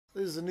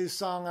This is a new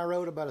song I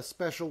wrote about a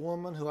special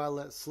woman who I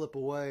let slip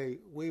away.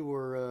 We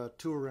were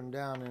touring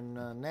down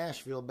in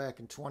Nashville back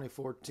in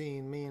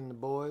 2014, me and the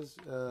boys.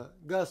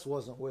 Gus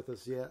wasn't with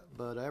us yet,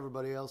 but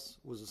everybody else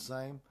was the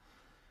same.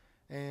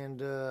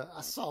 And I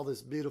saw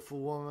this beautiful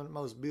woman,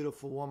 most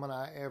beautiful woman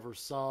I ever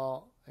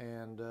saw,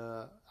 and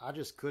I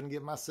just couldn't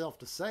get myself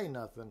to say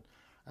nothing.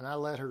 And I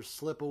let her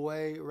slip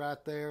away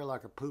right there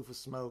like a poof of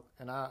smoke,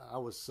 and I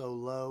was so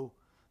low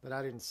that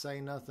I didn't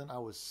say nothing. I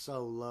was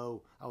so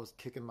low, I was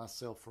kicking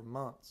myself for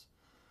months.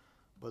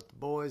 But the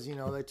boys, you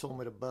know, they told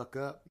me to buck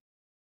up.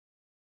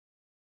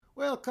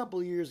 Well, a couple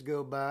of years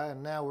go by,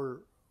 and now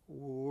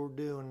we're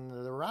doing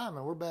the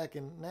Ryman. We're back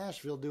in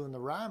Nashville doing the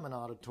Ryman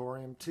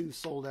Auditorium, 2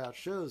 sold-out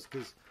shows,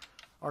 because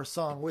our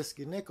song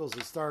Whiskey Nichols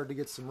has started to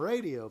get some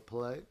radio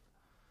play,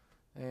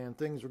 and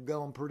things were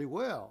going pretty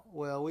well.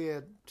 Well, we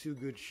had 2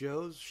 good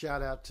shows.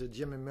 Shout out to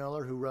Jimmy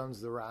Miller, who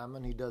runs the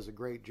Ryman. He does a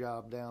great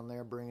job down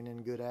there bringing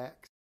in good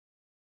acts.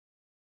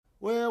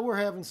 Well, we're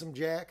having some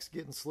jacks,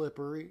 getting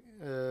slippery,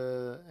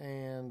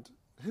 and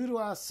who do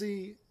I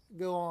see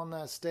go on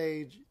that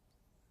stage?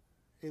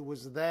 It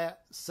was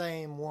that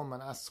same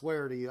woman, I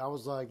swear to you. I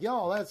was like,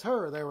 y'all, that's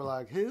her. They were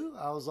like, who?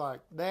 I was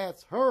like,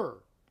 that's her.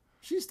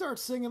 She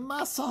starts singing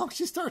my song.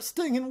 She starts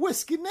singing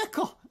Whiskey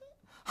Nickel.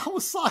 I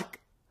was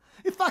like,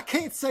 if I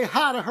can't say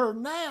hi to her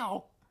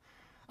now,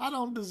 I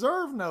don't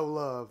deserve no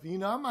love. You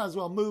know, I might as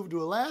well move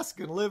to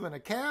Alaska and live in a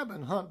cabin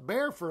and hunt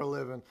bear for a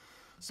living.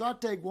 So I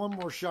take one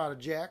more shot of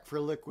Jack for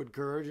liquid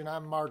courage, and I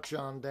march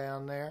on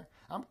down there.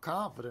 I'm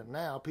confident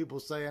now. People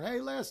saying,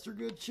 hey, Lester,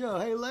 good show.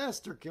 Hey,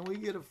 Lester, can we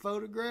get a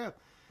photograph?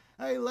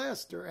 Hey,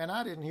 Lester. And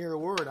I didn't hear a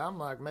word. I'm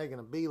like making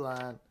a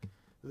beeline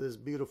to this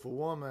beautiful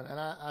woman. And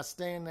I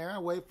stand there. I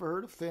wait for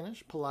her to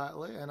finish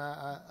politely. And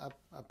I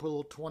put a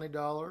little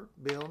 $20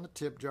 bill in the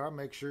tip jar,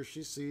 make sure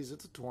she sees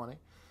it's a 20.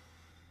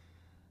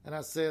 And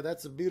I said,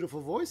 that's a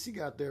beautiful voice you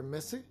got there,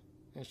 Missy.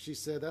 And she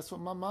said, that's what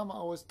my mama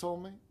always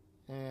told me.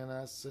 And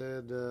I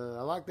said,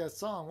 I like that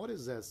song. What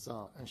is that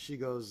song? And she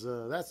goes,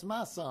 that's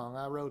my song.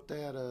 I wrote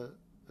that a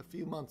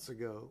few months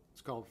ago.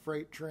 It's called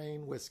Freight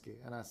Train Whiskey.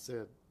 And I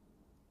said,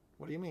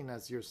 what do you mean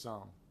that's your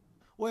song?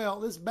 Well,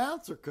 this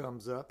bouncer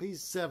comes up.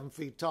 He's 7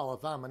 feet tall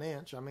if I'm an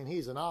inch. I mean,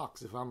 he's an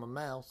ox if I'm a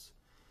mouse.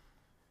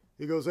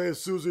 He goes, hey,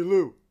 Susie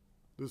Lou,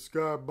 this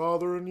guy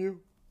bothering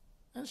you?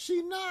 And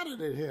she nodded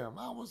at him.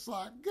 I was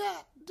like,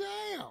 God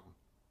damn.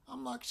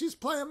 I'm like, she's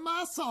playing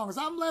my songs.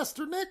 I'm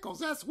Lester Nichols.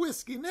 That's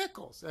Whiskey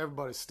Nichols.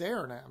 Everybody's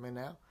staring at me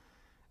now.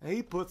 And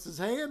he puts his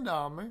hand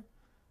on me,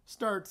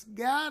 starts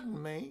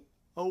guiding me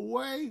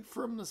away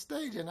from the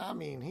stage. And I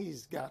mean,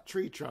 he's got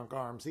tree trunk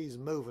arms. He's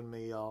moving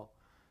me, y'all.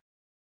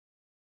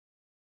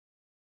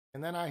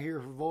 And then I hear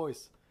her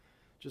voice,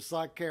 just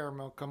like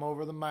Caramel, come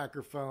over the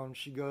microphone.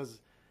 She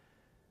goes,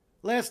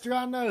 Lester,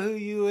 I know who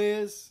you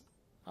is.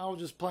 I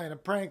was just playing a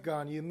prank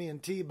on you. Me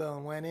and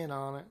T-Bone went in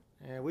on it.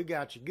 And we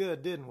got you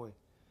good, didn't we?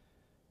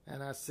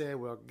 And I said,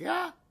 well,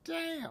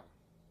 goddamn.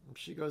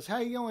 She goes,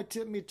 hey, you only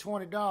tipped me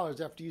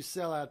 $20 after you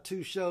sell out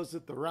 2 shows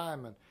at the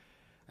Ryman.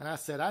 And I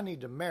said, I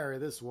need to marry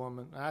this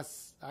woman. I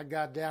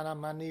got down on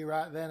my knee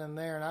right then and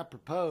there, and I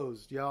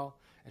proposed, y'all.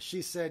 And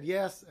she said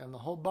yes, and the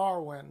whole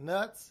bar went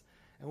nuts.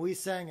 And we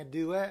sang a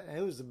duet, and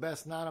it was the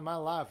best night of my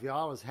life,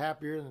 y'all. I was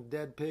happier than a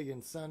dead pig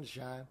in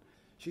sunshine.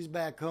 She's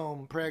back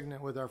home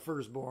pregnant with our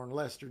firstborn,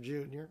 Lester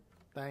Jr.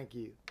 Thank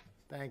you.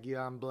 Thank you.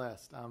 I'm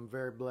blessed. I'm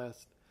very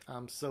blessed.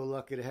 I'm so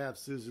lucky to have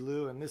Susie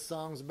Lou, and this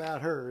song's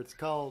about her. It's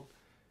called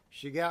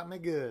She Got Me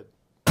Good.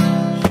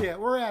 Shit,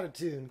 we're out of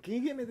tune. Can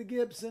you get me the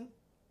Gibson?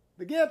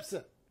 The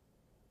Gibson!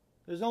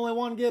 There's only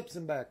one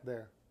Gibson back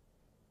there.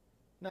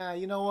 Nah,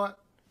 you know what?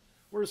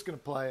 We're just going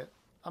to play it.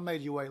 I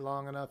made you wait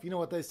long enough. You know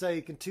what they say,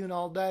 you can tune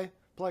all day,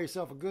 play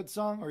yourself a good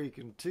song, or you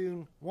can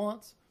tune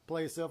once,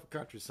 play yourself a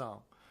country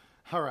song.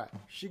 All right.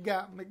 She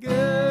got me good.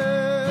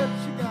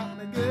 She got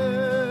me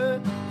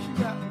good.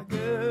 She got me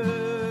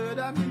good.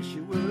 I knew she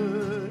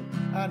would.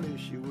 I knew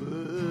she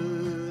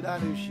would. I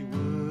knew she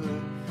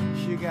would.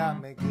 She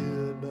got me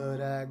good,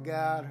 but I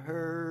got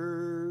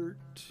her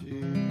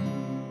too.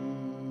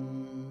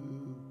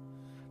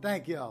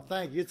 Thank y'all.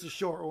 Thank you. It's a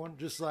short one,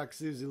 just like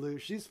Susie Lou.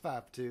 She's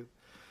 5'2".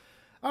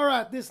 All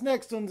right, this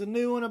next one's a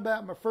new one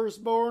about my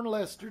firstborn,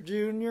 Lester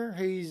Jr.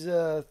 He's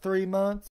 3 months.